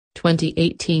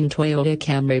2018 Toyota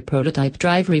Camry Prototype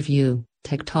Drive Review,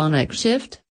 Tectonic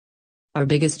Shift. Our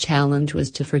biggest challenge was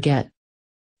to forget.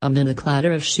 Amid a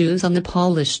clatter of shoes on the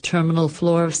polished terminal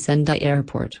floor of Sendai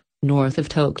Airport, north of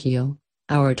Tokyo,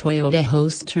 our Toyota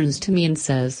host turns to me and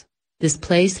says, "This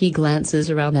place," he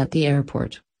glances around at the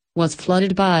airport, "was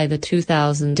flooded by the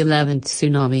 2011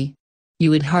 tsunami. You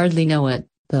would hardly know it,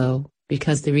 though,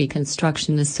 because the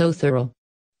reconstruction is so thorough."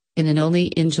 In an only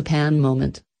in Japan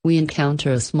moment, we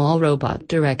encounter a small robot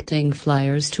directing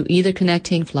flyers to either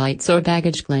connecting flights or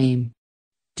baggage claim.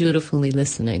 Dutifully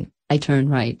listening, I turn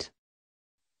right.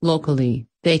 Locally,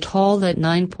 they call that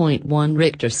 9.1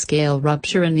 Richter scale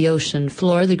rupture in the ocean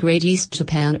floor the Great East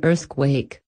Japan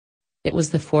Earthquake. It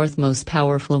was the fourth most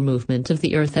powerful movement of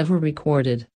the Earth ever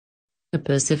recorded. The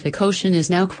Pacific Ocean is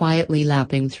now quietly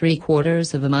lapping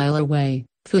 3/4 of a mile away.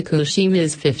 Fukushima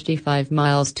is 55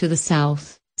 miles to the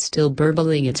south, still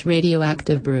burbling its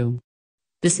radioactive brew.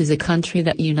 This is a country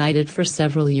that united for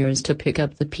several years to pick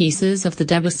up the pieces of the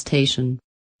devastation.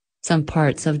 Some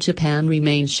parts of Japan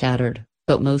remain shattered,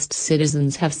 but most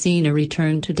citizens have seen a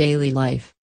return to daily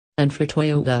life. And for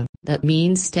Toyota, that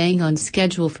means staying on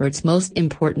schedule for its most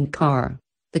important car,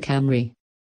 the Camry.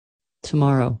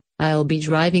 Tomorrow, I'll be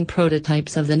driving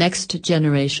prototypes of the next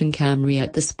generation Camry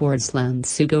at the Sportsland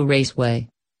Sugo Raceway,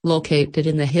 located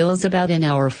in the hills about an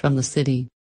hour from the city.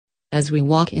 As we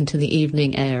walk into the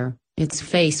evening air, it's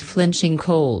face-flinching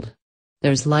cold.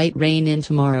 There's light rain in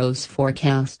tomorrow's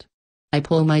forecast. I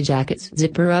pull my jacket's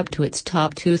zipper up to its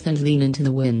top tooth and lean into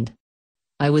the wind.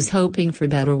 I was hoping for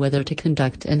better weather to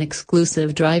conduct an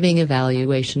exclusive driving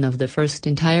evaluation of the first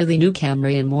entirely new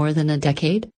Camry in more than a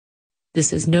decade.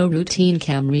 This is no routine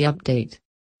Camry update.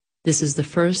 This is the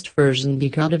first version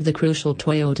begun of the crucial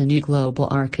Toyota New Global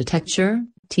Architecture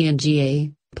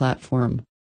 (TNGA) platform.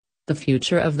 The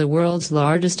future of the world's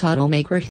largest automaker.